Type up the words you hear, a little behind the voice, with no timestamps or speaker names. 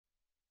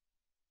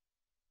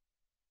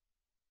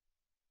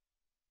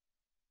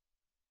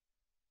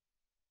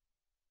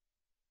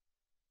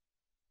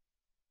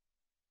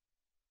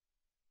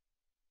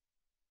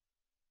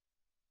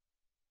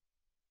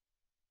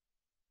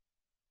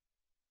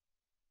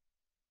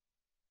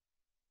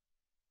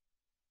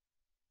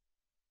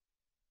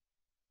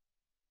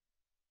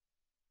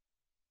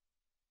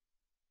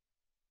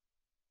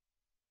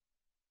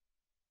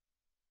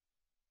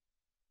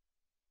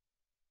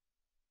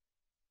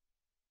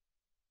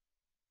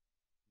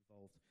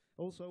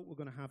Also, we're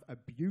going to have a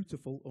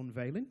beautiful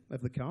unveiling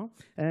of the car.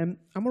 And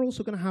we're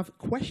also going to have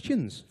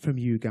questions from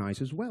you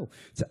guys as well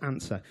to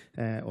answer.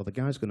 Or the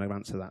guys are going to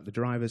answer that, the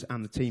drivers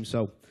and the team.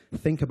 So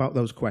think about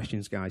those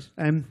questions, guys.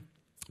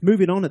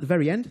 Moving on at the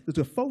very end, there's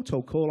a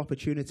photo call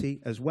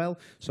opportunity as well.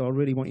 So I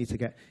really want you to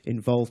get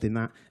involved in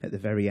that at the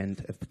very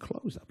end of the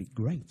close. That'd be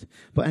great.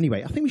 But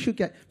anyway, I think we should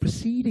get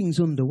proceedings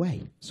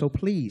underway. So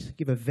please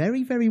give a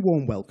very, very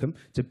warm welcome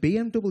to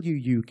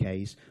BMW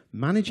UK's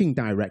Managing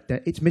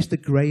Director. It's Mr.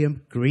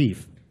 Graham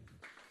Grieve.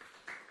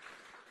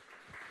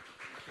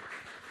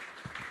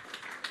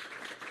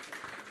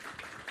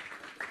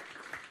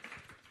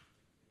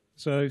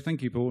 So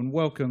thank you, Paul, and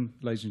welcome,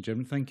 ladies and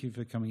gentlemen. Thank you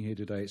for coming here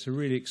today. It's a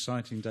really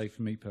exciting day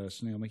for me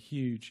personally. I'm a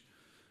huge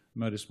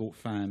motorsport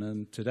fan,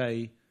 and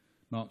today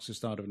marks the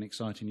start of an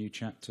exciting new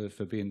chapter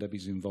for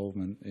BMW's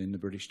involvement in the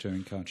British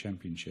Touring Car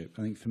Championship.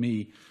 I think for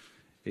me,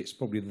 it's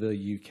probably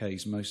the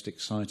UK's most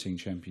exciting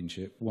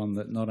championship, one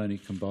that not only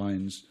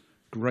combines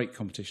great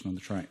competition on the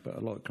track, but a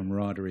lot of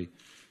camaraderie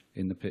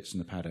in the pits and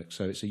the paddock.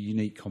 So it's a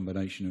unique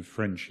combination of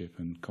friendship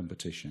and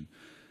competition.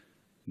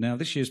 Now,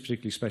 this year is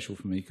particularly special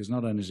for me because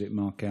not only does it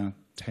mark our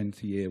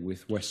 10th year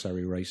with West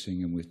Surrey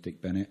Racing and with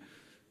Dick Bennett,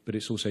 but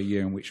it's also a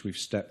year in which we've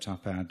stepped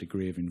up our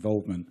degree of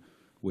involvement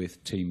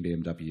with Team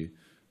BMW.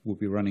 We'll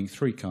be running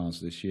 3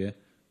 cars this year,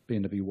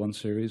 BMW 1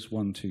 Series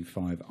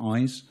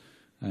 125i's,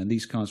 and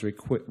these cars are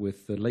equipped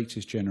with the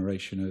latest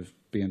generation of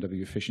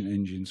BMW efficient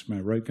engines from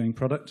our road-going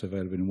product,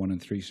 available in 1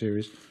 and 3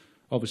 Series,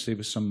 obviously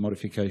with some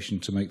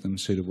modification to make them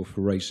suitable for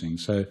racing.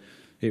 So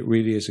it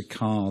really is a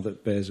car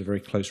that bears a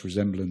very close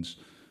resemblance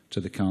to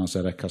the cars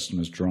that our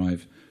customers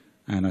drive.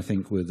 And I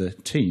think with the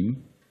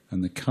team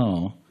and the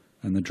car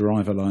and the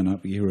driver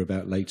lineup you hear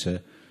about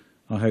later,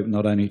 I hope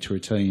not only to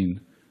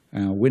retain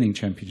our winning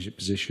championship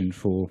position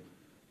for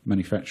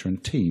manufacturer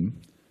and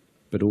team,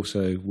 but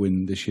also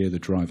win this year the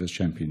Drivers'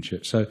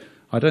 Championship. So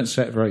I don't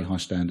set very high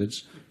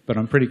standards, but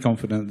I'm pretty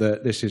confident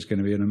that this is going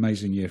to be an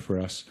amazing year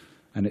for us,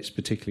 and it's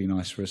particularly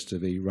nice for us to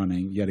be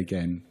running yet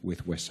again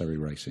with West Surrey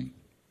Racing.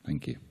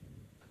 Thank you.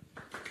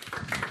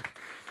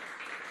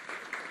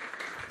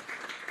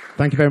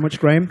 Thank you very much,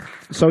 Graham.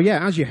 So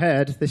yeah, as you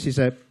heard,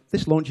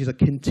 this launch is a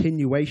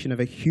continuation of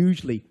a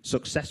hugely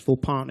successful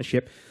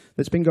partnership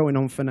that's been going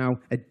on for now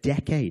a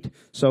decade.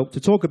 So to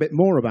talk a bit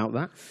more about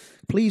that,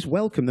 please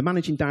welcome the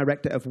Managing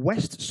Director of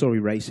West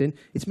Surrey Racing.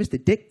 It's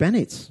Mr. Dick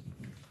Bennett.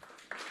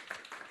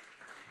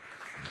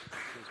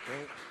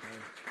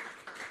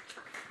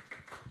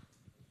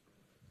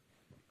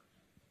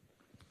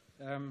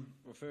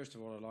 Well, first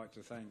of all, I'd like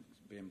to thank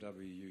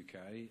BMW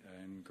UK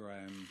and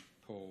Graham,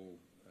 Paul,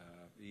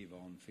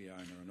 Yvonne,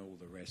 Fiona, and all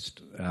the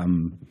rest,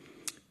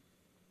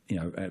 you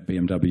know, at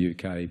BMW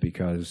UK,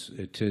 because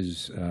it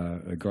is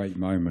a great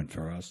moment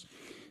for us.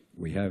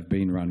 We have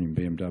been running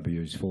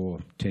BMWs for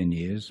 10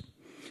 years,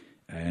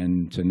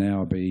 and to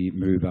now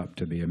move up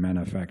to be a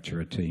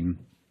manufacturer team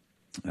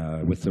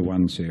with the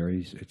 1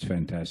 Series, it's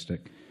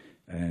fantastic.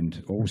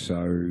 And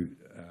also,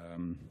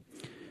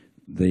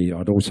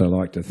 I'd also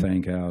like to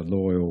thank our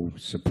loyal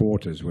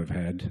supporters we've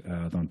had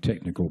on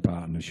technical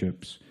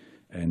partnerships,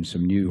 and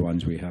some new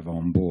ones we have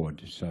on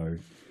board. So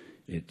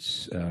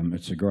it's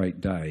a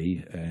great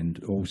day, and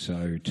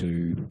also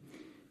to,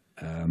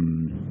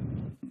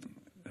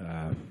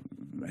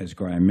 as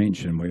Graham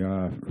mentioned, we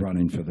are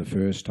running for the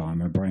first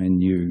time a brand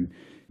new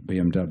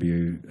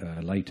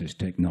BMW latest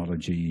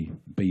technology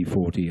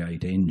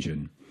B48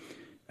 engine.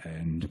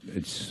 And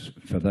it's,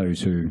 for those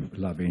who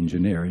love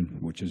engineering,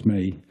 which is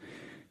me,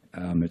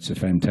 it's a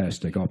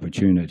fantastic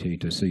opportunity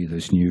to see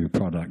this new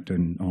product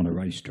on a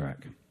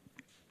racetrack.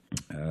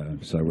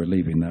 So we're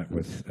leaving that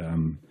with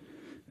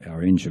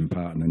our engine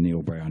partner,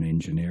 Neil Brown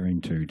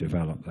Engineering, to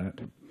develop that.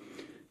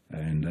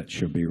 And that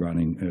should be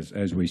running,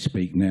 as we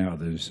speak now,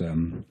 there's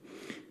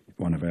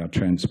one of our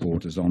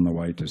transporters on the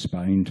way to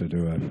Spain to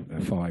do a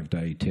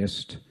 5-day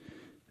test.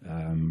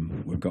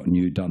 We've got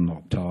new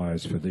Dunlop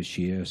tyres for this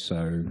year,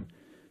 so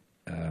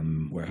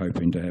we're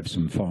hoping to have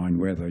some fine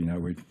weather. You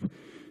know,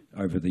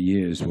 over the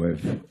years,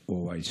 we've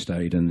always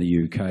stayed in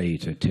the UK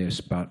to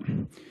test, but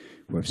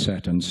we've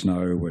sat in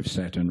snow, we've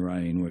sat in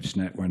rain, we've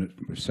sat when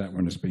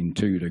it's been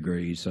 2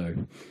 degrees. So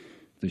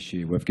this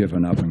year we've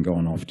given up and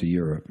gone off to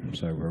Europe.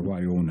 So we're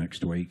away all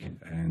next week,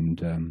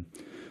 and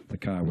the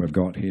car we've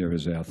got here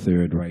is our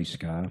 3rd race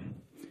car,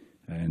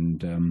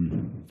 and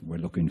we're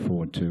looking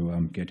forward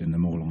to getting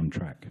them all on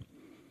track.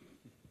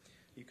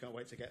 You can't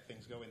wait to get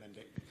things going then,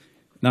 Dick?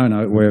 No,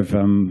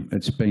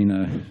 it's been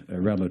a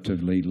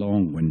relatively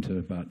long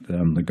winter, but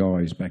the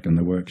guys back in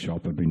the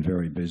workshop have been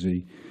very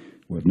busy.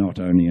 We've not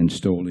only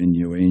installed a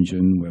new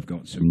engine, we've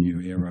got some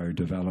new aero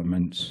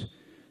developments.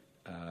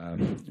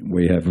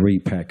 We have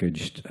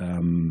repackaged,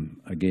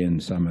 again,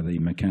 some of the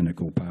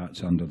mechanical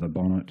parts under the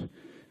bonnet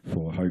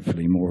for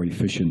hopefully more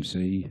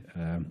efficiency.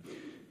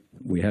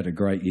 We had a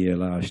great year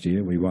last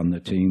year. We won the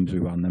teams, we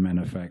won the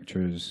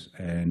manufacturers,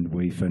 and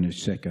we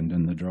finished 2nd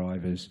in the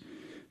drivers.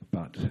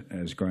 But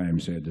as Graham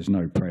said, there's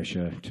no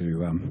pressure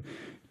to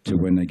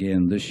win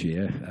again this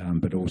year,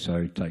 but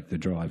also take the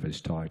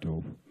drivers'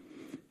 title.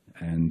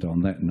 And on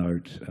that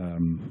note,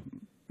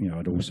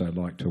 I'd also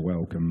like to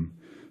welcome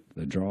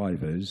the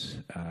drivers.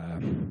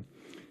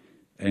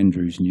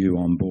 Andrew's new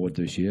on board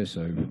this year,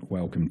 so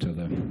welcome to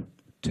the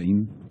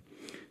team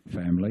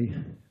family.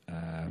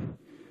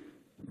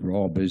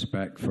 Rob is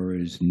back for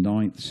his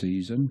 9th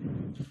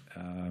season.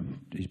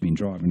 He's been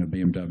driving a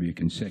BMW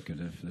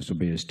consecutive. This will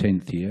be his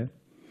 10th year.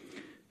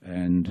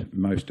 And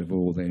most of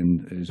all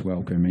then is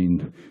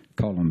welcoming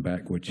Colin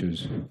back, which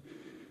is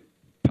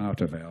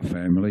part of our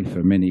family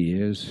for many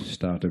years.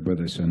 Started with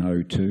us in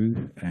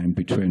 2002, and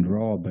between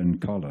Rob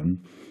and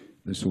Colin,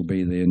 this will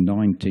be their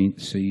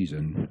 19th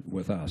season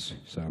with us.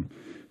 So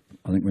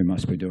I think we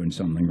must be doing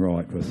something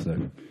right with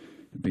the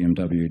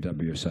BMW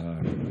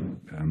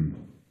WSR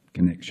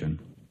connection.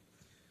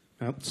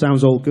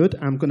 Sounds all good.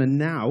 I'm going to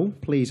now,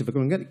 please, if we're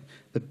going to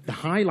get the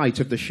highlight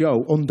of the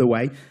show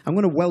underway, I'm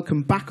going to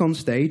welcome back on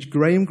stage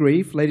Graham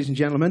Grieve, ladies and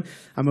gentlemen,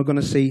 and we're going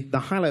to see the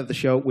highlight of the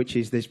show, which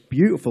is this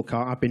beautiful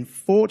car. I've been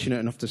fortunate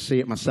enough to see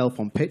it myself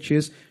on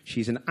pictures.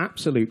 She's an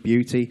absolute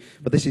beauty,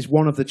 but this is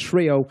one of the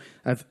trio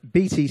of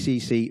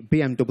BTCC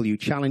BMW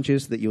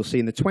Challengers that you'll see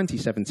in the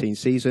 2017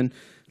 season.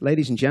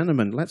 Ladies and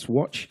gentlemen, let's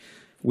watch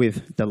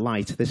with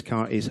delight. This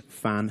car is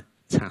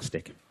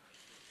fantastic.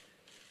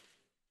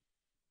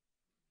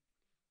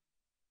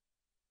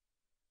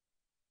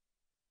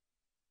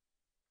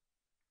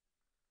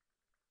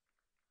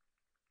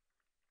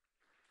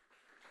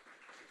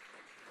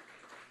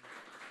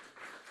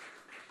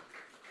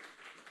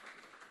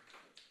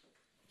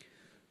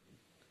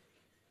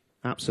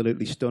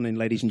 Absolutely stunning,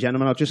 ladies and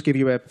gentlemen. I'll just give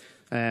you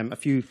a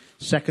few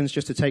seconds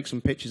just to take some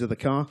pictures of the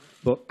car,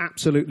 but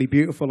absolutely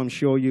beautiful. I'm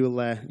sure you'll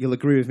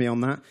agree with me on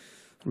that.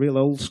 Real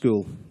old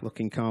school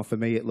looking car for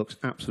me. It looks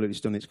absolutely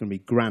stunning. It's going to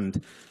be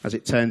grand as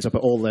it turns up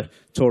at all the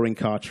touring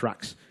car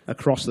tracks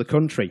across the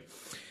country.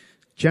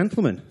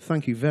 Gentlemen,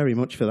 thank you very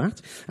much for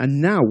that.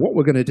 And now what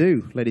we're going to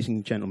do, ladies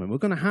and gentlemen, we're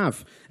going to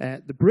have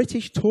the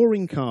British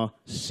Touring Car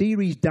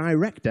Series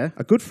Director,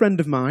 a good friend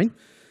of mine,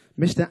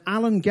 Mr.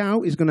 Alan Gow,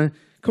 is going to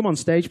come on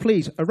stage.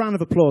 Please, a round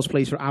of applause,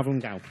 please, for Alan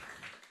Gow.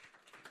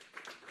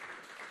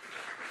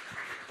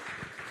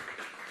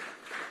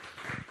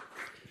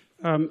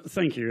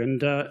 Thank you,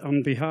 and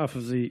on behalf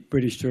of the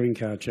British Touring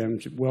Car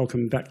Championship,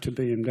 welcome back to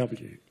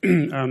BMW.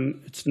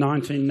 It's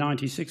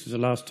 1996 was the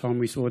last time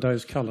we saw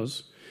those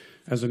colours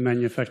as a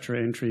manufacturer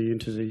entry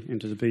into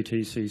the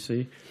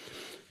BTCC,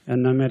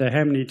 and no matter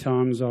how many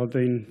times I've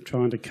been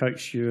trying to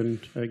coax you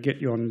and get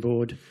you on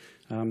board,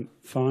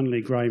 finally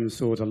Graham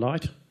saw the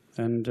light.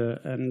 And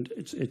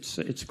it's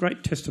a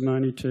great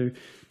testament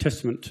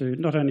to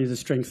not only the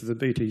strength of the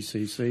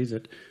BTCC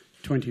that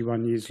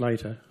 21 years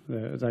later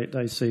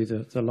they see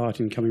the light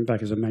in coming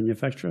back as a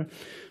manufacturer,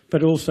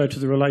 but also to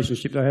the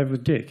relationship they have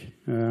with Dick.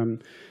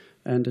 And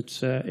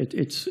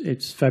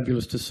it's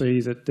fabulous to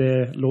see that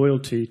their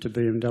loyalty to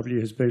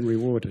BMW has been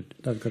rewarded.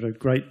 They've got a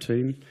great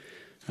team,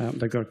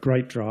 they've got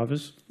great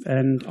drivers,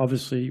 and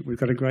obviously we've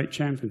got a great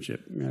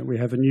championship. We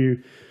have a new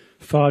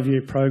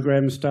 5-year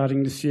program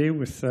starting this year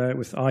with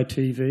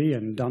ITV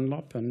and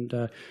Dunlop and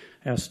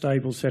our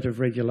stable set of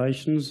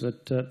regulations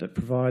that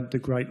provide the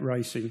great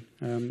racing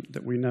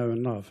that we know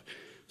and love.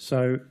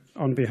 So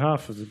on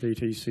behalf of the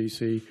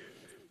BTCC,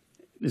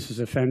 this is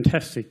a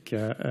fantastic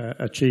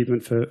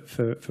achievement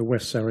for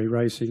West Surrey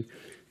Racing.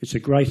 It's a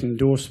great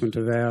endorsement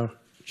of our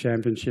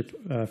championship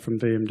from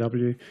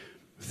BMW.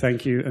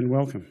 Thank you and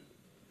welcome.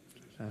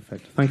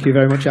 Perfect. Thank you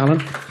very much,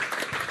 Alan.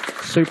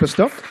 Super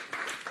stuff.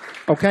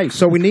 Okay,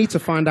 so we need to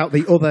find out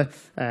the other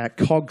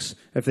cogs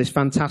of this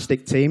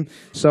fantastic team.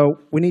 So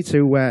we need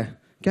to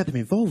get them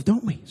involved,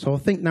 don't we? So I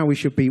think now we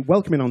should be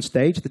welcoming on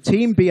stage the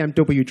Team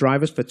BMW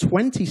drivers for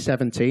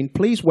 2017.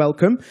 Please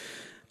welcome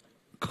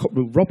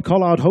Rob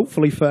Collard,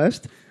 hopefully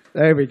first.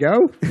 There we go.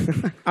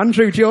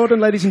 Andrew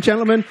Jordan, ladies and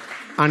gentlemen,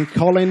 and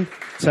Colin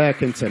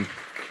Turkington.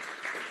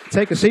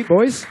 Take a seat,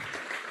 boys.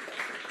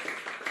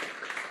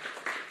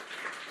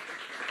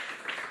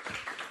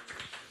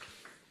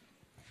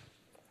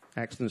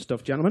 Excellent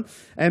stuff, gentlemen.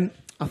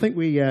 I think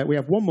we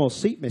have one more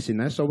seat missing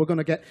there, so we're going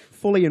to get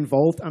fully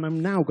involved, and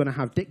I'm now going to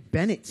have Dick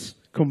Bennett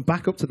come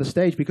back up to the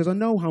stage because I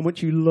know how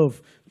much you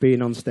love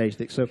being on stage,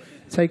 Dick. So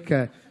take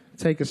a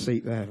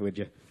seat there, would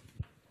you?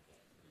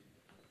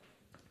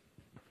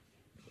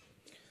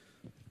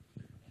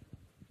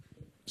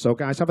 So,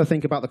 guys, have a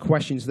think about the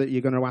questions that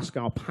you're going to ask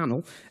our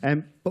panel.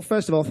 But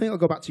first of all, I think I'll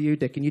go back to you,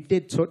 Dick, and you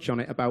did touch on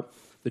it about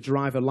the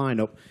driver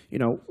lineup. You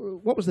know,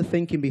 what was the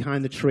thinking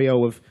behind the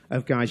trio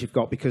of guys you've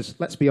got? Because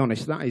let's be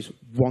honest, that is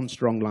one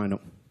strong lineup.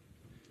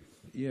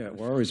 Yeah, it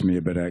worries me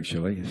a bit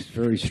actually. It's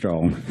very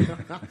strong.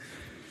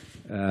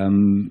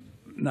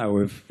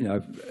 No,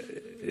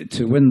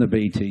 to win the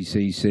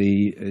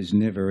BTCC is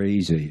never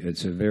easy.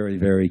 It's a very,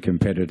 very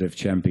competitive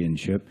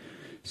championship.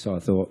 So I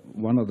thought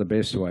one of the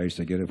best ways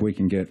to get, if we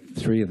can get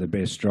 3 of the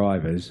best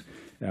drivers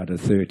out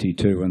of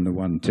 32 in the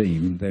one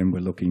team, then we're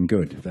looking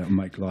good. That'll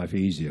make life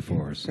easier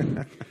for us.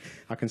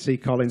 I can see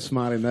Colin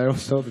smiling there,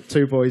 also the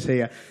 2 boys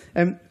here.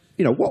 You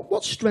know,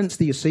 what strengths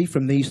do you see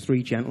from these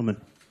 3 gentlemen?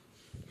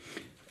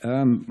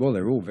 Well,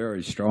 they're all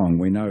very strong.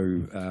 We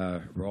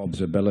know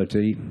Rob's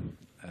ability.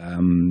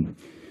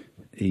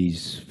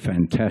 He's a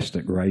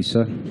fantastic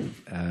racer.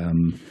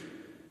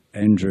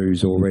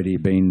 Andrew's already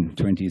been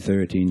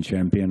 2013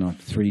 champion,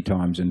 3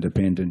 times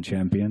independent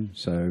champion,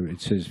 so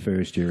it's his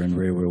first year in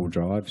rear-wheel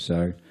drive,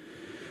 so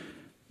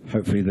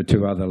hopefully the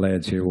 2 other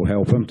lads here will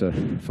help him to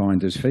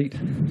find his feet.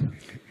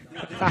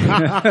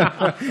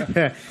 Yeah,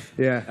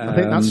 I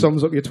think that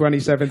sums up your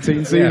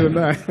 2017 season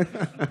there.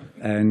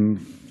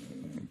 And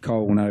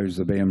Cole knows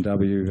the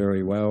BMW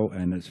very well,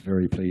 and it's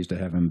very pleased to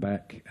have him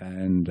back,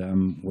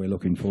 and we're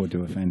looking forward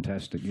to a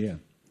fantastic year.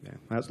 Yeah,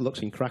 that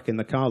looks in cracking.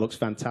 The car looks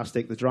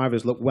fantastic. The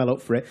drivers look well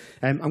up for it.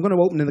 I'm going to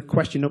open the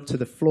question up to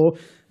the floor.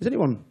 Does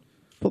anyone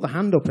put the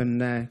hand up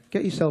and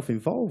get yourself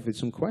involved with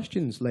some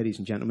questions, ladies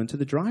and gentlemen, to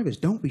the drivers?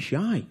 Don't be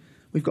shy.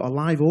 We've got a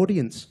live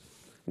audience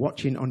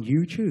watching on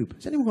YouTube.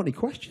 Has anyone got any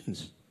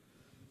questions?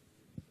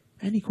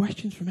 Any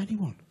questions from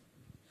anyone?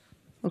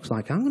 Looks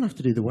like I'm going to have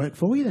to do the work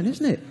for you then,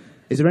 isn't it?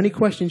 Is there any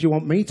questions you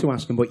want me to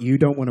ask them but you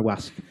don't want to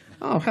ask?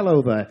 Oh,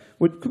 hello there.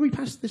 Could we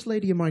pass this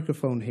lady a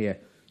microphone here?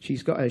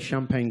 She's got a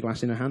champagne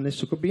glass in her hand.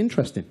 This could be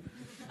interesting.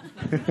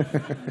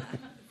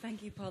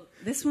 Thank you, Paul.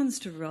 This one's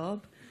to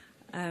Rob.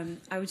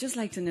 I would just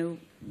like to know,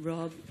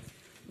 Rob,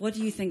 what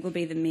do you think will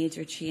be the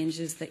major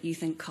changes that you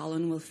think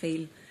Colin will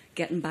feel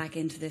getting back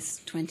into this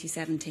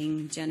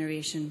 2017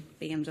 generation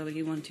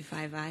BMW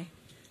 125i?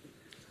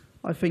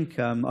 I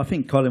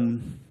think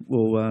Colin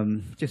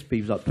will just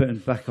be like putting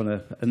back on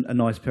a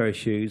nice pair of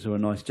shoes or a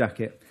nice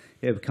jacket.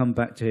 It'll come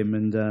back to him,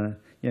 and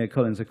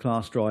Colin's a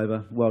class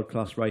driver,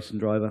 world-class racing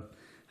driver.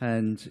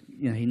 And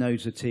he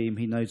knows the team,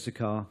 he knows the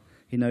car,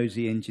 he knows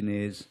the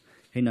engineers,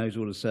 he knows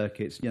all the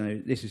circuits.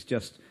 This is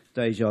just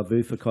deja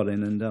vu for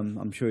Colin, and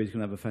I'm sure he's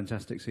going to have a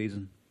fantastic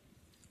season.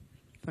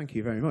 Thank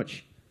you very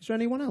much. Is there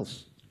anyone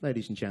else,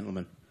 ladies and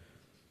gentlemen?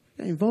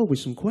 Get involved with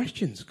some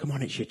questions. Come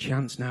on, it's your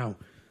chance now.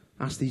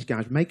 Ask these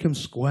guys, make them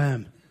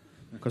squirm,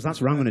 because that's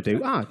what I'm going to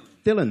do.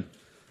 Dylan,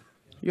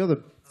 you're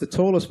the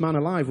tallest man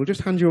alive. We'll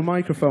just hand you a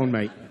microphone,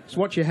 mate. Just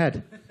watch your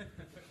head.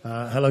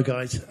 Hello,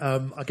 guys.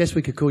 I guess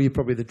we could call you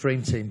probably the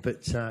dream team,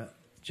 but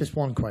just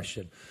one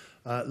question.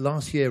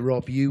 Last year,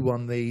 Rob, you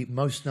won the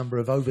most number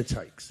of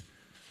overtakes,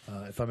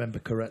 if I remember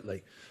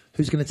correctly.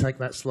 Who's going to take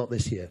that slot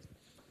this year?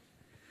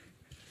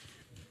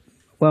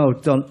 Well,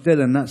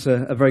 Dylan, that's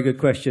a very good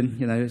question.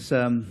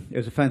 It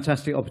was a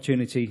fantastic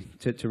opportunity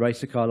to race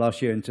the car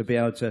last year and to be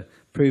able to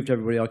prove to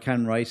everybody I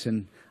can race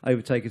and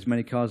overtake as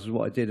many cars as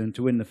what I did, and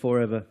to win the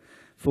Forever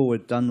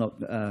Forward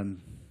Dunlop,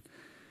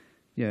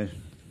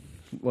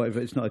 whatever,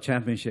 it's not a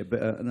championship,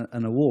 but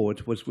an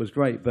award was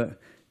great. But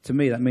to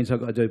me, that means I've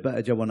got to do a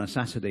better job on a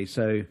Saturday.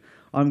 So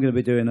I'm going to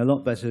be doing a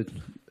lot better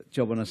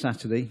job on a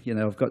Saturday.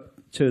 I've got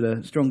 2 of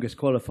the strongest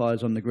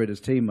qualifiers on the grid as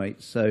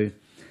teammates. So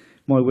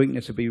my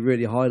weakness will be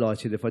really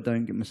highlighted if I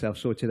don't get myself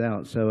sorted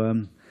out. So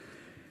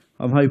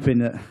I'm hoping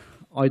that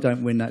I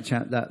don't win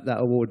that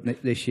award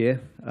this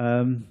year.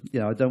 I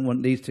don't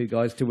want these 2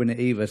 guys to win it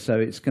either. So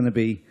it's going to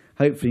be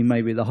hopefully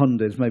maybe the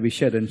Hondas, maybe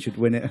Shedden should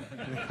win it.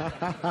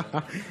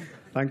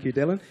 Thank you,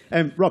 Dylan.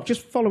 Rob,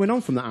 just following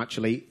on from that,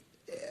 actually,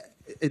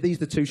 are these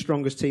the 2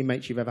 strongest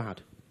teammates you've ever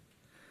had?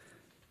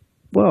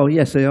 Well,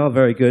 yes, they are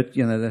very good.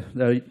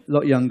 They're a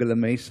lot younger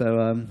than me, so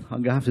I'm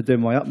going to have to do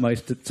my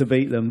utmost to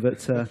beat them.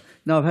 But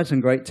no, I've had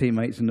some great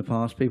teammates in the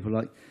past, people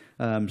like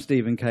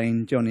Stephen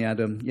Kane, Johnny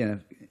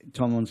Adam,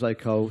 Tom Onslow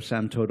Cole,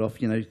 Sam Tordoff.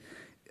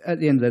 At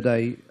the end of the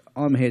day,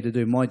 I'm here to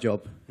do my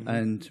job,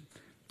 and it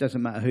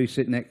doesn't matter who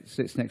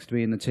sits next to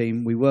me in the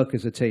team. We work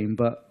as a team,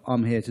 but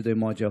I'm here to do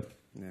my job.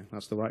 Yeah,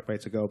 that's the right way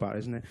to go about it,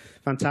 isn't it?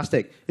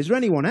 Fantastic. Is there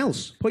anyone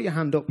else? Put your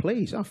hand up,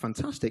 please. Oh,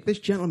 fantastic. This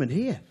gentleman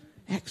here.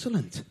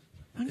 Excellent.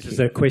 Thank you. This is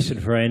a question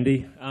for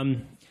Andy.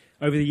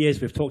 Over the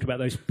years, we've talked about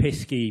those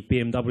pesky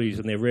BMWs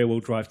and their rear-wheel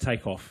drive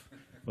takeoff.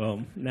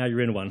 Well, now you're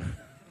in one.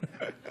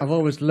 I've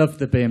always loved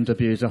the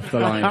BMWs off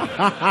the line.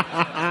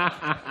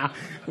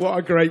 What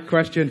a great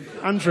question.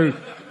 Andrew,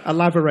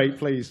 elaborate,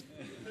 please.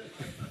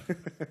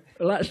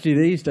 Well, actually,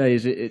 these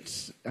days,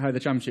 it's how the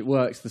championship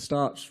works. The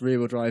starts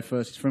rear-wheel drive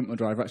versus front-wheel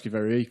drive are actually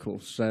very equal.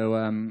 So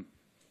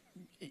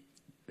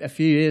a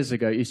few years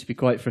ago, it used to be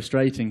quite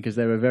frustrating because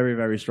they were very,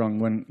 very strong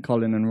when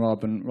Colin and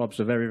Rob's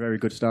a very, very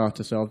good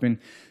starter. So I've been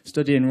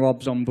studying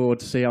Rob's on board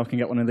to see how I can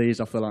get one of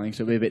these off the line,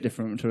 so it'll be a bit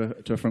different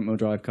to a front-wheel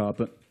drive car.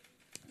 But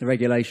the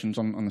regulations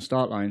on the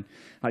start line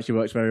actually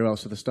works very well.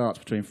 So the starts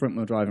between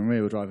front-wheel drive and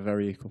rear-wheel drive are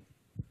very equal.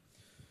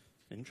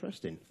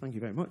 Interesting. Thank you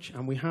very much.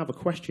 And we have a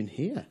question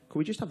here. Could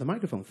we just have the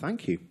microphone?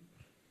 Thank you.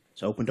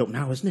 It's opened up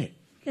now, isn't it?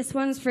 This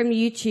one's from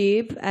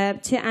YouTube.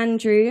 To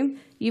Andrew,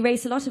 you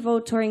race a lot of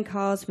old touring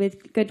cars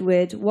with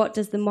Goodwood. What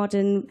does the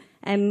modern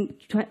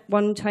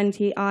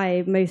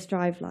 120i most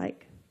drive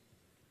like?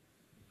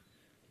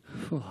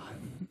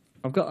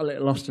 I've got a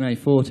little Austin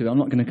A40, but I'm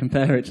not going to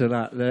compare it to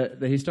that.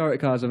 The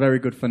historic cars are very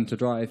good fun to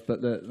drive,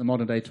 but the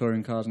modern-day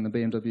touring cars and the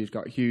BMW's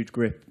got huge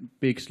grip,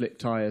 big slick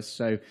tyres,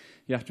 so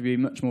you have to be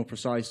much more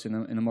precise in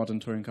a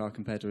modern touring car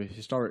compared to a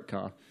historic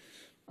car.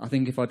 I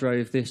think if I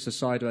drove this as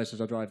sideways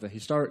as I drive the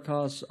historic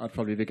cars, I'd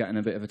probably be getting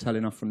a bit of a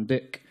telling off from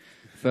Dick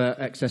for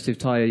excessive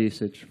tyre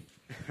usage.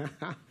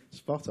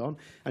 Spot on.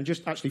 And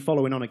just actually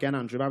following on again,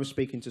 Andrew, I was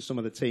speaking to some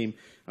of the team,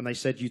 and they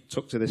said you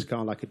took to this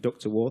car like a duck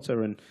to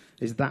water. And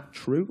is that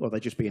true, or are they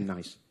just being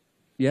nice?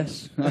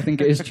 Yes, I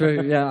think it is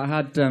true. Yeah, I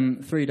had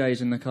 3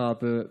 days in the car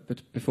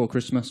before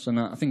Christmas, and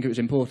I think it was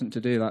important to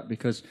do that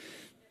because,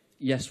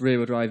 yes,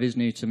 rear-wheel drive is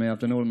new to me. I've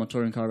done all of my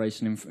touring car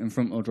racing in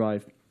front-wheel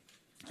drive.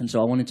 And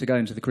so I wanted to go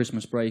into the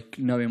Christmas break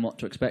knowing what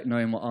to expect,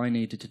 knowing what I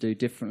needed to do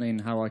differently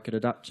and how I could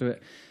adapt to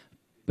it.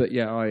 But,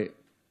 yeah,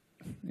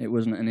 it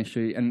wasn't an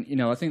issue. And, you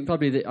know, I think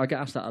probably I get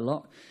asked that a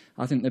lot.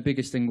 I think the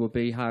biggest thing will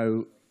be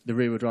how the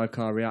rear-wheel drive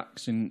car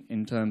reacts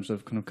in terms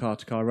of kind of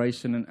car-to-car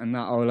racing, and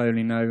that I will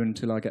only know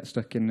until I get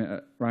stuck in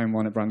at round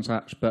 1 at Brands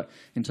Hatch. But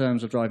in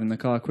terms of driving the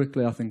car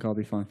quickly, I think I'll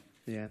be fine.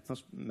 Yeah,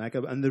 that's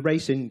mega. And the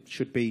racing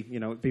should be, you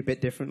know, be a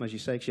bit different, as you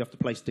say, because you have to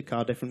place the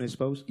car differently, I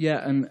suppose.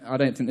 Yeah, and I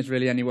don't think there's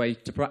really any way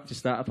to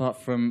practice that apart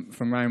from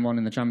round 1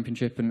 in the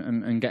championship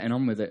and getting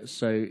on with it.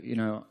 So, you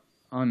know,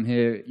 I'm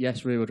here,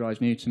 yes, rear-wheel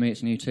drive's new to me,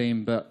 it's a new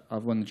team, but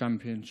I've won the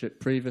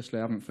championship previously,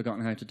 I haven't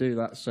forgotten how to do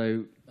that.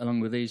 So along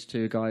with these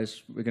two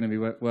guys, we're going to be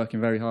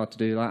working very hard to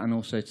do that, and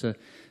also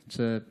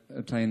to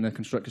obtain the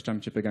Constructors'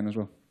 Championship again as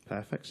well.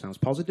 Perfect, sounds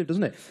positive,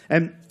 doesn't it?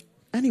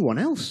 Anyone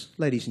else,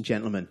 ladies and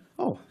gentlemen?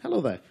 Oh,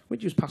 hello there.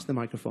 Would you just pass the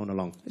microphone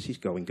along? This is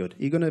going good.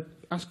 Are you going to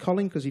ask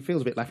Colin, because he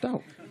feels a bit left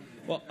out?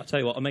 Well, I'll tell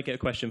you what, I'll make it a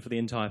question for the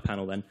entire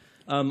panel then.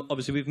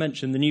 Obviously, we've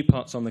mentioned the new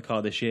parts on the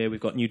car this year. We've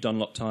got new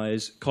Dunlop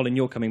tyres. Colin,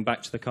 you're coming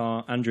back to the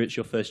car. Andrew, it's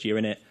your first year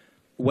in it.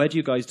 Where do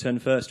you guys turn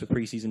first for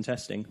pre-season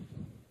testing?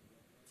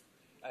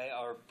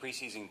 Our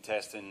pre-season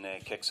testing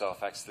kicks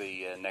off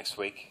actually next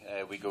week.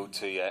 We go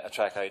to a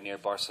track out near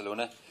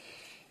Barcelona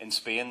in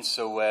Spain.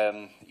 So,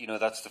 you know,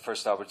 that's the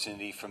first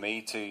opportunity for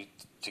me to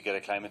get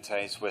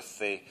acclimatised with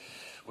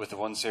the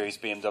 1 Series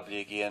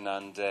BMW again,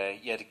 and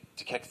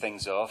to kick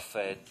things off,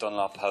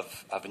 Dunlop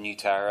have a new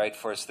tyre out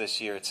for us this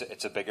year.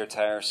 It's a bigger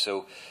tyre,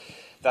 so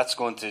that's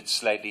going to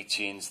slightly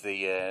change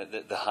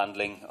the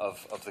handling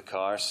of the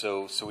car.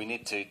 So we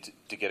need to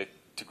get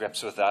to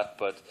grips with that,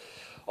 but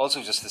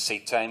also just the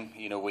seat time.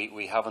 You know,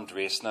 we haven't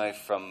raced now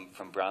from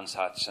Brands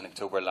Hatch in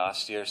October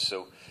last year,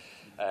 so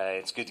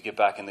it's good to get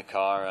back in the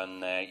car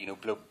and you know,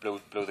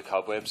 blow the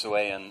cobwebs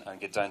away and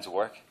get down to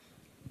work.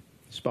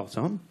 Spot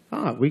on.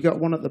 We got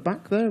one at the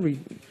back there.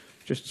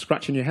 Just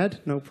scratching your head,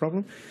 no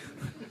problem.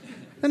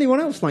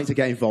 Anyone else like to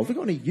get involved? We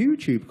got any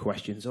YouTube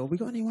questions, or we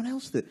got anyone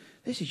else that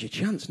this is your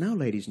chance now,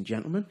 ladies and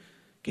gentlemen?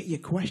 Get your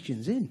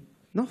questions in.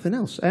 Nothing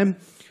else.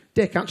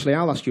 Dick, actually,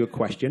 I'll ask you a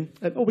question.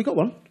 We got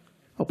one.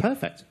 Oh,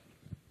 perfect.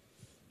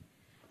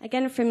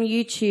 Again from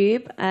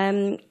YouTube,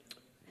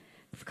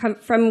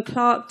 from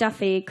Clark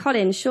Duffy.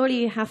 Colin,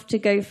 surely you have to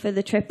go for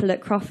the triple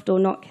at Croft or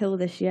Knock Hill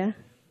this year?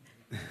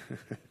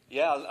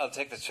 Yeah, I'll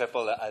take the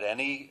triple at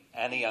any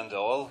and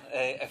all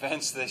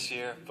events this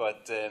year.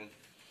 But,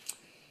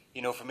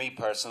 you know, for me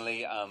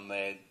personally, I'm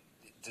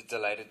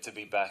delighted to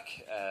be back.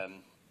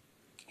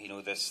 You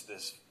know,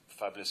 this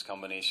fabulous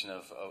combination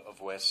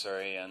of West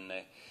Surrey and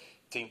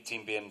Team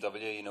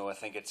BMW. You know, I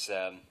think it's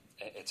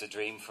a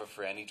dream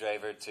for any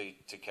driver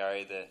to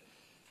carry the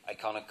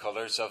iconic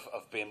colours of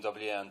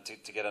BMW, and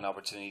to get an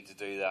opportunity to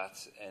do that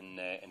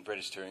in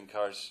British touring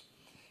cars,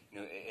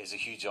 you know, is a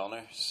huge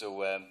honour.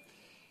 So,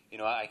 you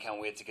know, I can't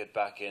wait to get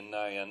back in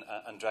now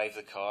and drive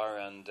the car.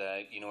 And,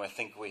 you know, I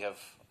think we have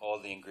all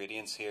the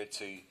ingredients here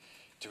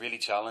to really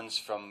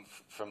challenge from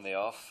the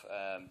off.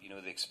 You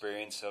know, the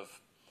experience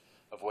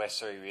of West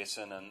Surrey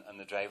Racing and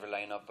the driver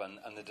lineup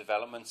and the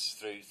developments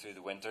through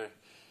the winter.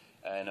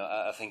 And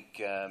I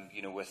think,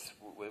 you know,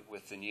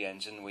 with the new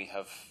engine,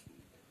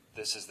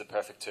 this is the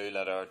perfect tool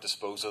at our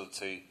disposal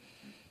to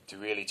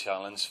really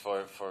challenge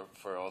for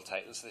all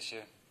titles this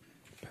year.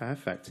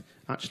 Perfect.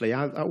 Actually,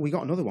 we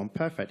got another one.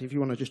 Perfect. If you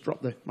want to just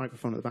drop the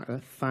microphone at the back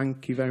there.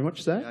 Thank you very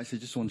much, sir. I actually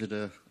just wanted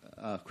a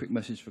quick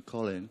message for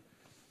Colin,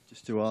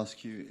 just to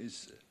ask you,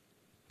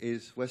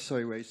 is West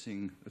Surrey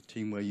Racing a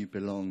team where you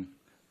belong?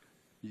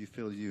 You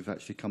feel you've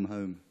actually come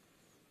home?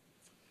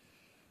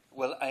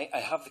 Well, I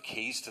have the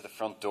keys to the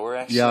front door,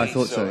 actually. Yeah, I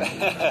thought so.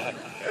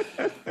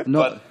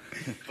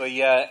 But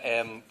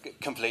yeah,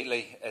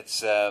 completely.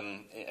 It's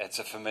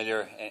a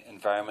familiar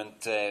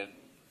environment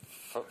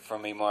for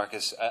me,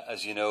 Marcus,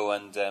 as you know,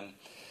 and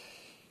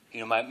you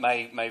know,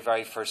 my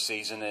very first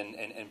season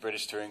in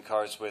British touring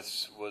cars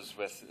was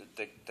with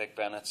Dick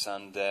Bennett's,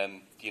 and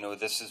you know,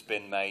 this has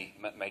been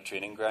my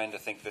training ground. I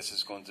think this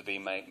is going to be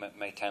my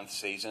 10th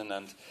season,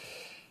 and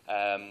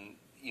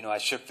you know, I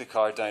shook the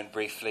car down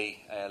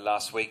briefly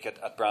last week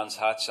at Brands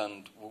Hatch,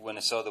 and when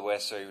I saw the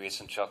West Surrey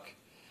Racing truck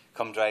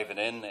come driving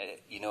in,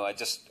 you know, I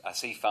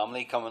see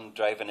family coming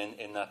driving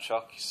in that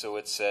truck, so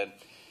it's.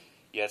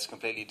 Yeah, it's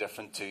completely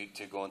different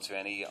to going to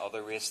any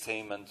other race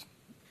team, and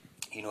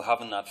you know,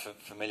 having that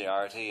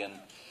familiarity and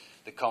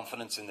the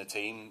confidence in the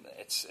team.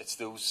 It's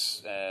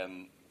those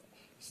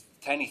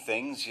tiny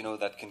things, you know,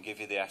 that can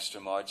give you the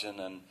extra margin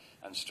and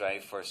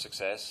strive for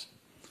success.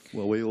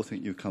 Well, we all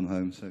think you've come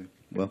home, so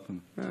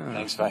welcome.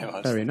 Thanks very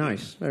much. Very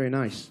nice, very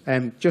nice.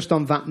 Just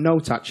on that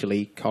note,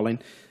 actually, Colin,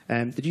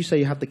 did you say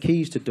you had the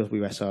keys to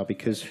WSR?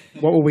 Because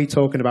what were we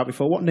talking about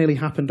before? What nearly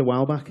happened a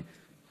while back?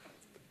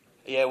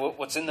 Yeah,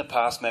 what's in the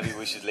past, maybe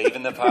we should leave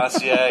in the past.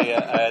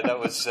 That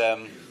was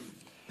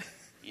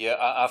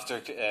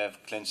after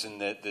clinching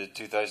the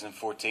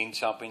 2014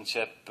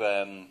 championship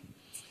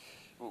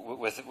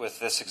with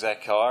this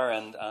exact car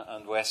and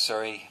West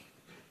Surrey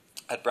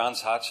at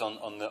Brands Hatch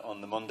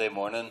on the Monday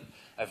morning.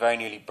 I very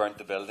nearly burnt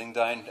the building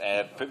down,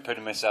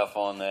 putting myself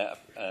on a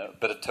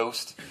bit of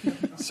toast.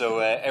 So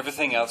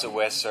everything else at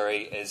West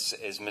Surrey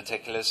is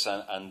meticulous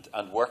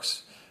and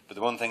works. But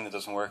the one thing that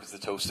doesn't work is the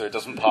toaster. It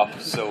doesn't pop.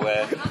 So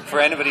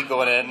for anybody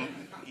going in,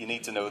 you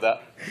need to know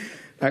that.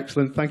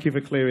 Excellent. Thank you for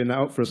clearing that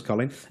up for us,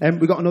 Colin.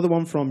 We've got another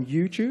one from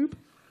YouTube.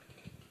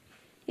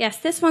 Yes,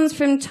 this one's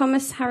from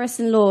Thomas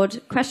Harrison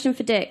Lord. Question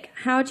for Dick.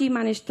 How do you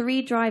manage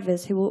 3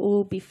 drivers who will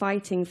all be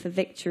fighting for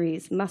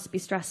victories? Must be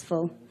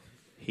stressful.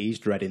 He's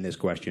dreading this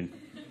question.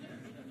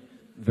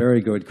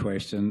 Very good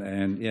question,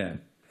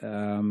 and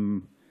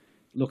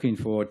looking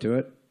forward to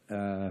it.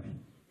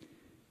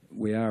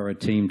 We are a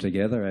team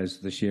together, as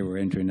this year we're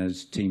entering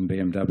as Team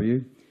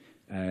BMW,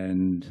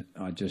 and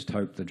I just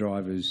hope the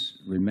drivers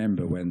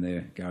remember when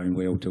they're going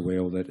wheel to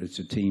wheel that it's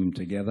a team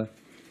together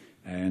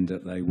and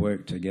that they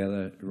work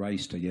together,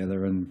 race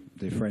together, and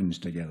they're friends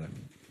together.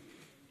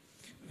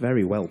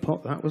 Very well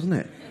put, that, wasn't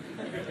it?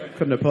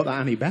 Couldn't have put that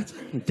any better.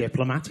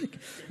 Diplomatic.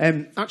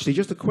 Actually,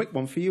 just a quick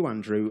one for you,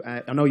 Andrew.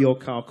 I know your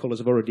car colours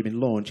have already been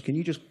launched. Can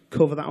you just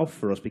cover that off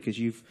for us? Because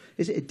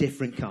is it a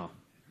different car?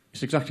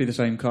 It's exactly the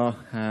same car.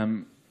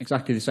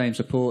 Exactly the same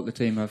support. The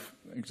team have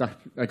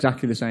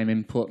exactly the same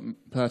input.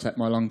 Pertec,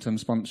 my long-term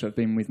sponsor, have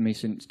been with me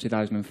since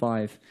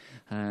 2005.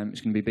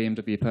 It's going to be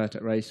BMW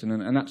Pertec Racing,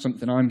 and that's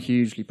something I'm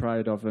hugely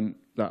proud of, and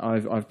that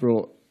I've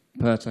brought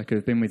Pertec, who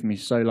have been with me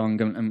so long,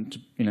 and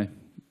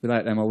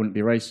without them I wouldn't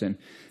be racing.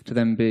 To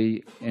them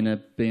be in a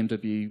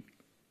BMW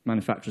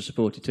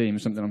manufacturer-supported team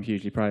is something I'm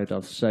hugely proud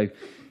of. So,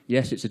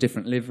 yes, it's a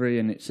different livery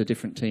and it's a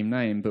different team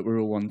name, but we're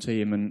all one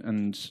team,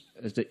 and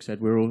as Dick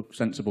said, we're all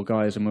sensible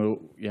guys, and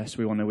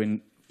we want to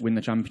win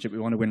the championship. We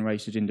want to win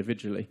races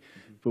individually,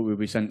 but we'll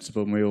be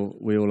sensible, and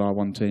we all are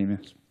one team.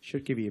 Yes.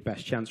 Should give you your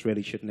best chance,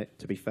 really, shouldn't it?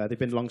 To be fair, they've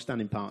been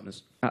long-standing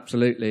partners.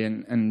 Absolutely,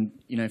 and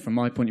from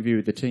my point of view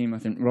with the team, I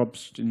think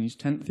Rob's in his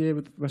 10th year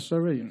with West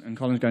Surrey, and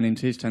Colin's going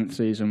into his 10th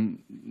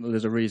season. Well,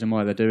 there's a reason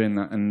why they're doing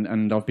that,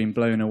 and I've been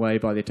blown away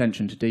by the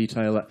attention to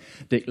detail that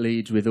Dick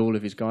leads with all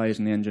of his guys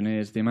and the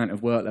engineers. The amount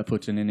of work they're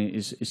putting in it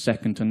is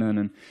second to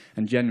none,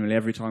 and generally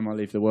every time I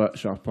leave the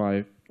workshop,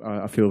 I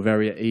feel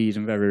very at ease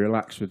and very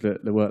relaxed with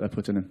the work they're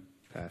putting in.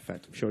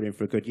 Perfect. I'm sure you're in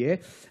for a good year.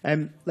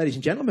 Ladies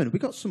and gentlemen,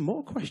 we've got some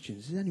more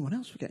questions. Is anyone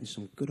else? We're getting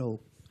some good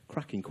old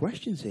cracking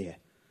questions here.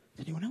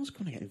 Is anyone else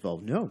going to get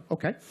involved? No?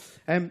 Okay.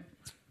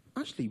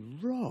 Actually,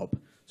 Rob,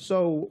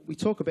 so we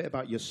talk a bit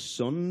about your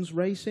son's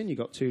racing. You've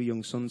got 2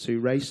 young sons who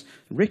race.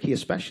 Ricky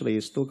especially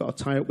has still got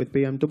a tie-up with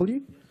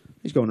BMW.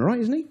 He's going all right,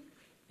 isn't he?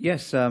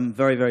 Yes,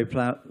 very, very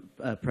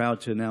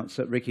proud to announce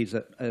that Ricky's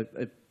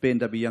a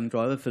BMW young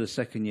driver for the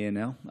 2nd year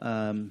now.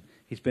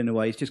 He's been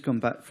away. He's just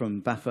come back from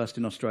Bathurst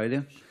in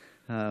Australia.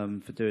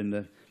 For doing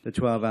the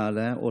 12-hour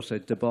there, also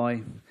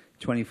Dubai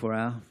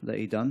 24-hour that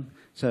he done.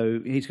 So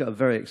he's got a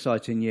very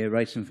exciting year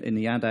racing in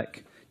the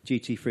ADAC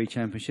GT3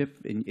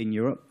 Championship in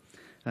Europe,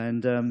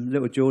 and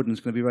little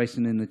Jordan's going to be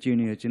racing in the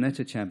Junior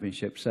Ginetta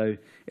Championship. So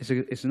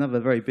it's another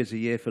very busy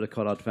year for the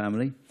Collard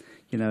family,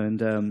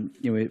 and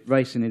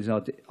racing is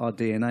our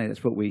DNA.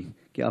 That's what we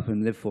get up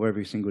and live for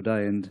every single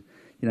day, and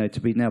to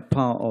be now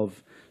part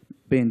of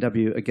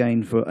BMW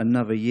again for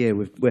another year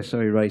with West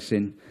Surrey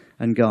Racing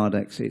and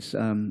Gardex,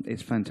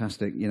 it's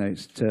fantastic.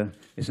 It's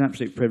an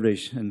absolute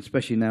privilege, and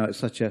especially now it's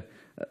such a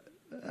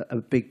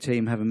big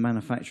team having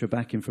manufacturer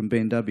backing from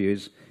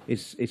BMW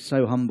is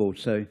so humbled.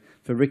 So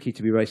for Ricky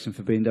to be racing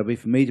for BMW,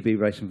 for me to be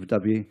racing for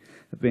BMW,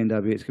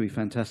 it's going to be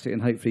fantastic,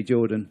 and hopefully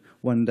Jordan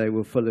one day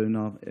will follow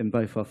in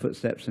both our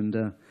footsteps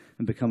and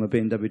become a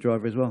BMW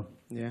driver as well.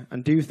 Yeah.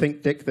 And do you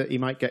think, Dick, that he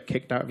might get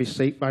kicked out of his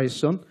seat by his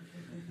son?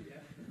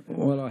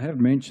 Well, I have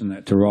mentioned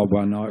that to Rob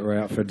one night we're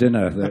out for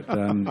dinner,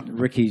 that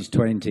Ricky's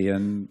 20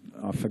 and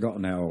I've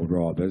forgotten how old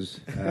Rob is.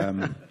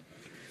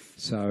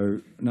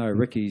 So, no,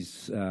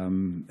 Ricky's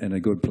in a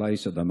good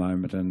place at the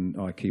moment, and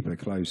I keep a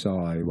close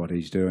eye what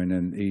he's doing,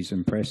 and he's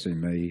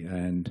impressing me.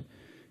 And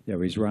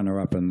he's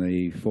runner-up in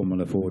the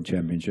Formula Ford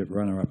Championship,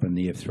 runner-up in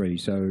the F3,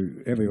 so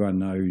everyone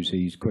knows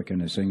he's quick in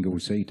a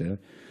single-seater.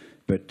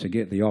 But to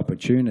get the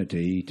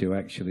opportunity to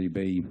actually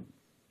be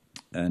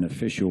an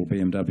official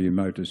BMW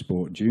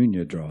Motorsport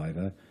junior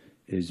driver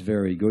is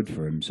very good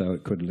for him, so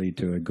it could lead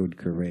to a good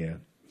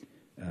career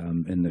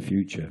in the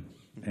future.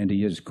 And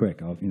he is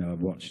quick. I've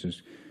watched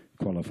his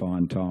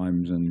qualifying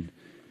times and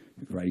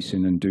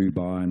racing in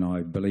Dubai, and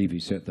I believe he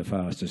set the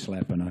fastest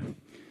lap in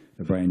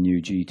a brand new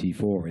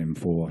GT4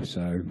 M4.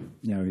 So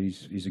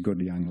he's a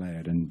good young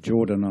lad. And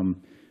Jordan,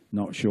 I'm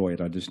not sure yet.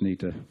 I just need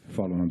to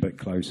follow him a bit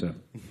closer.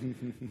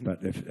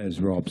 But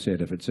as Rob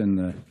said, if it's in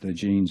the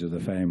genes of the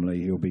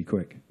family, he'll be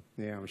quick.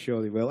 Yeah, I'm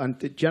sure they will.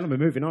 And gentlemen,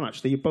 moving on,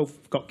 actually, you've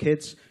both got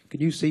kids.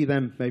 Can you see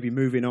them maybe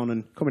moving on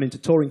and coming into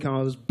touring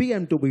cars,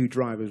 BMW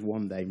drivers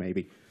one day,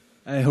 maybe?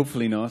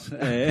 Hopefully not.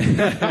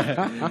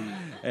 Yeah,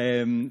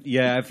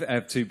 I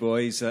have two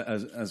boys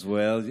as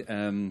well,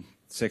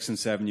 6 and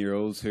 7 year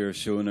olds who are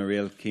showing a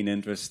real keen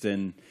interest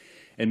in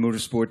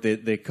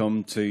motorsport. They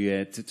come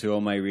to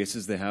all my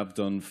races. They have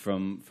done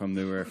from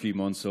they were a few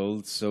months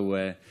old.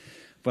 So,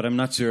 but I'm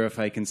not sure if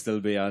I can still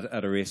be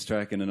at a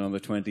racetrack in another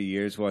 20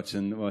 years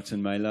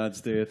watching my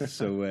lads do it.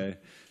 So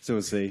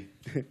we'll see.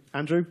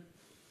 Andrew?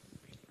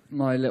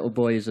 My little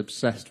boy is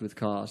obsessed with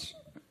cars,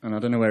 and I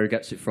don't know where he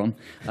gets it from.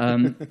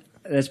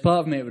 There's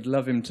part of me that would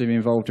love him to be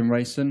involved in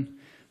racing.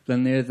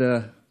 Then the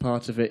other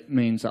part of it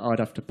means that I'd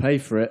have to pay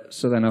for it,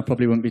 so then I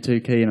probably wouldn't be too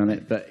keen on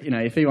it. But, you know,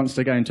 if he wants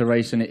to go into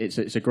racing, it's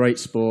a great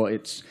sport.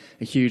 It's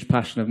a huge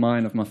passion of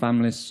mine, of my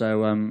family's.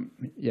 So,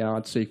 yeah,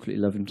 I'd secretly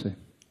love him to.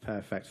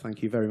 Perfect.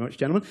 Thank you very much,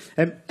 gentlemen.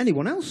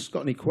 Anyone else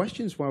got any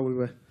questions while we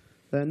were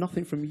there?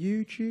 Nothing from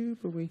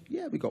YouTube? Are we?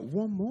 Yeah, we got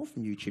one more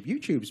from YouTube.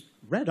 YouTube's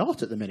red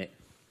hot at the minute.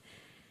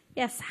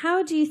 Yes.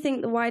 How do you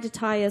think the wider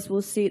tyres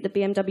will suit the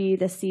BMW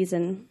this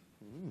season?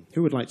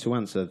 Who would like to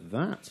answer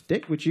that?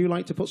 Dick, would you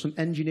like to put some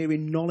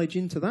engineering knowledge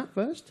into that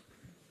first?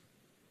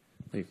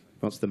 He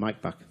wants the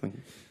mic back. Thank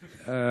you.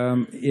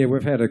 Yeah,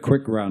 we've had a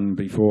quick run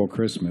before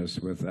Christmas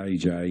with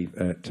AJ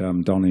at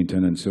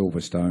Donington and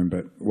Silverstone,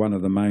 but one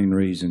of the main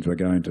reasons we're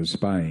going to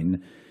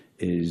Spain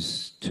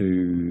is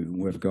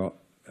we've got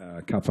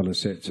a couple of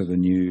sets of the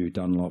new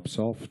Dunlop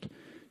Soft,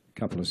 a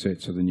couple of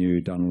sets of the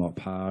new Dunlop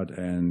Hard,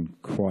 and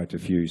quite a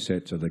few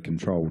sets of the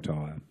control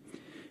tyre.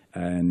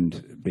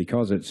 And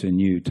because it's a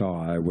new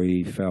tyre,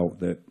 we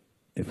felt that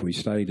if we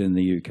stayed in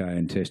the UK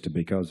and tested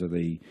because of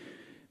the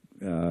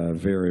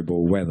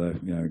variable weather,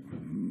 you know,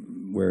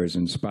 whereas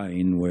in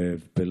Spain we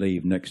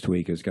believe next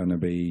week is going to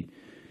be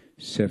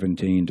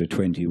 17 to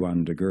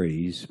 21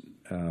 degrees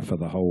for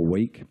the whole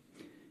week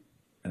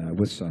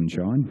with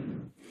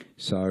sunshine.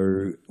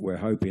 So we're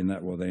hoping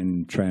that will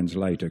then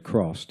translate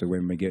across to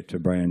when we get to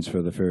Brands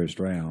for the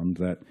first round,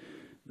 that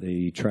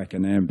the track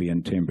and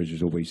ambient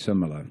temperatures will be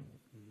similar.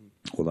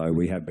 Although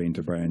we have been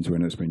to Brands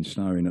when it's been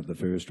snowing at the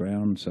first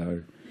round,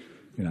 so,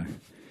 you know.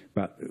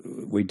 But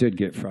we did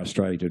get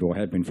frustrated, or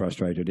have been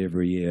frustrated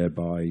every year,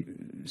 by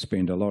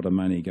spend a lot of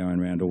money going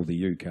around all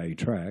the UK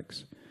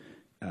tracks,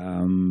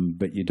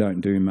 but you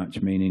don't do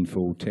much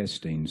meaningful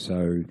testing.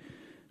 So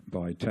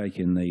by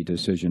taking the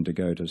decision to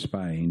go to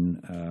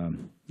Spain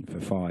for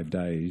 5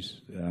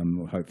 days,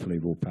 hopefully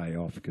will pay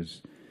off,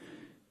 because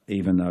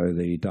even though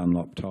the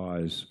Dunlop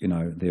tyres, you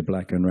know, they're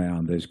black and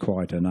round, there's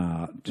quite an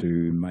art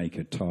to make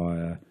a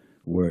tyre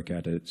work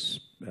at its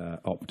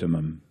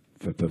optimum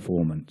for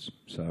performance.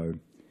 So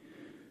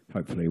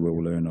hopefully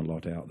we'll learn a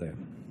lot out there.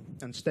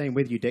 And staying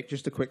with you, Dick,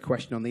 just a quick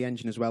question on the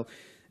engine as well.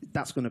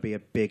 That's going to be a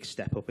big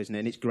step up, isn't it?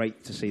 And it's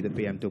great to see that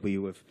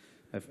BMW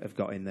have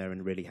got in there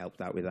and really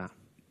helped out with that.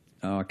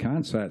 I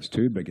can't say it's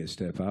too big a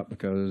step up,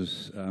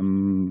 because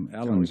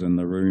Alan's in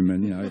the room,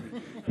 and, you know,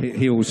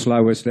 he'll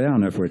slow us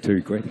down if we're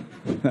too quick.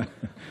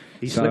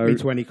 He slipped me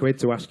 20 quid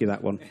to ask you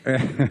that one.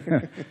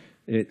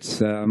 It's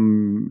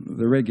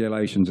the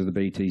regulations of the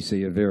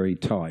BTC are very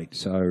tight,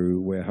 so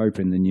we're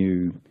hoping the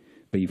new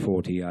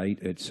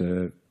B48, it's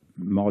a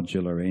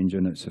modular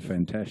engine, it's a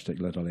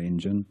fantastic little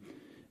engine.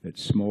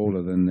 It's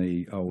smaller than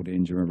the old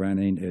engine we're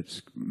running,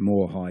 it's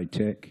more high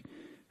tech.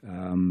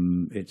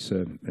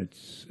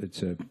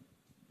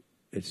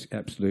 It's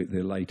absolutely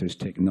the latest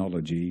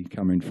technology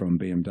coming from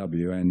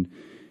BMW, and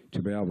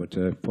to be able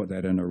to put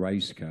that in a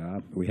race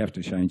car, we have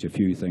to change a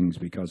few things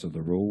because of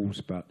the rules,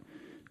 but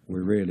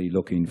we're really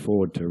looking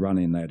forward to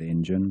running that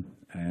engine,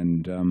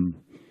 and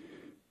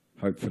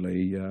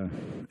hopefully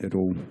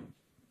it'll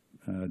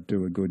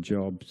do a good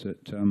job.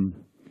 That,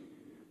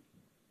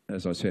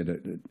 as I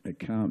said, it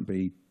can't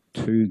be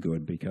too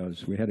good,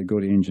 because we had a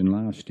good engine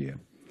last year.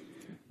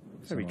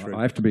 Very so true.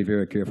 I have to be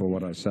very careful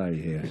what I say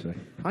here. So.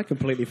 I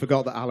completely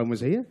forgot that Alan was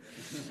here.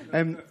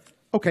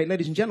 Okay,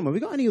 ladies and gentlemen, we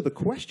got any other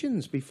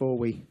questions before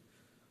we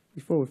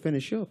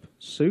finish up?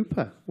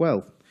 Super.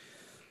 Well,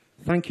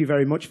 thank you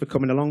very much for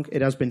coming along.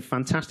 It has been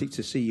fantastic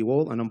to see you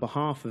all, and on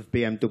behalf of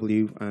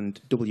BMW and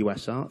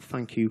WSR,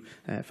 thank you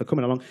for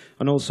coming along.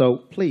 And also,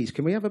 please,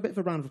 can we have a bit of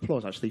a round of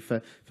applause, actually,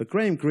 for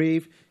Graham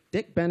Grieve,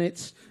 Dick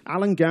Bennett,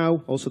 Alan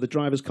Gow, also the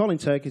drivers Colin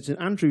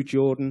Turkington, Andrew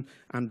Jordan,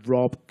 and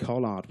Rob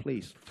Collard,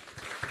 please.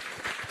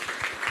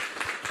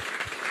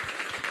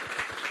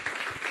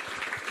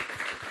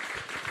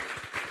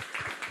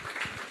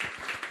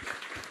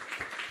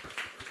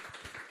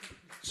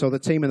 So the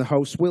team and the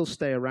hosts will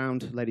stay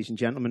around, ladies and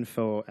gentlemen,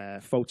 for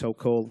a photo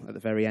call at the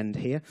very end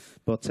here.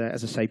 But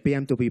as I say,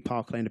 BMW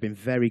Park Lane have been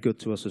very good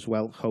to us as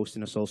well,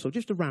 hosting us all. So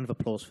just a round of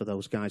applause for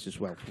those guys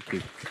as well. Thank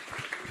you.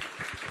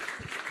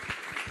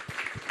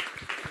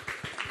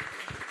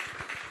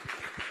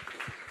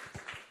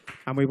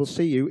 And we will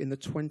see you in the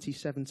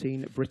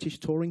 2017 British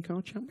Touring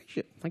Car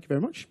Championship. Thank you very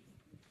much.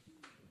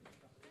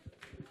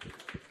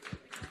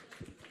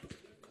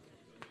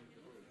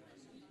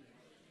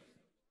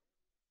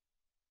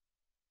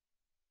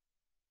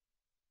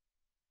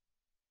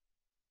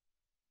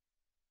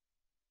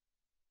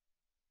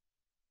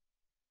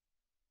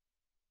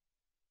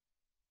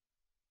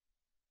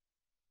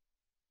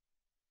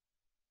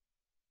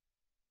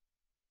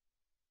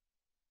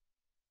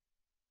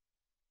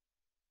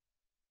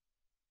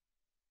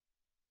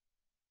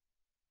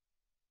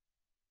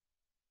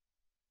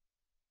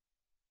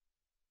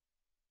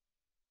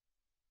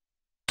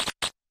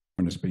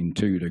 It's been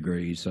 2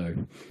 degrees, so